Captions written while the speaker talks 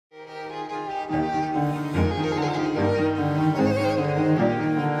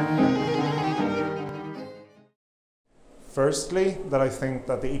Firstly, that I think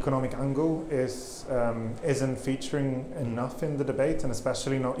that the economic angle isn't featuring enough in the debate, and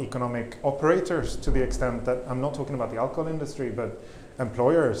especially not economic operators, to the extent that I'm not talking about the alcohol industry, but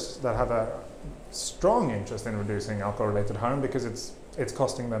employers that have a strong interest in reducing alcohol-related harm because it's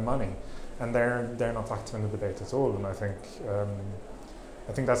costing them money, and they're not active in the debate at all. And I think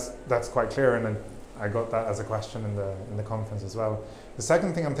that's quite clear, and I got that as a question in the conference as well. The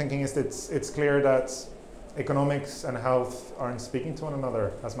second thing I'm thinking is that it's clear that economics and health aren't speaking to one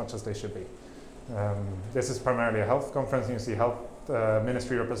another as much as they should be. This is primarily a health conference, and you see health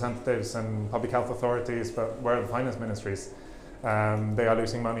ministry representatives and public health authorities, but where are the finance ministries? They are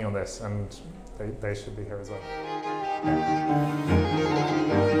losing money on this, and they should be here as well.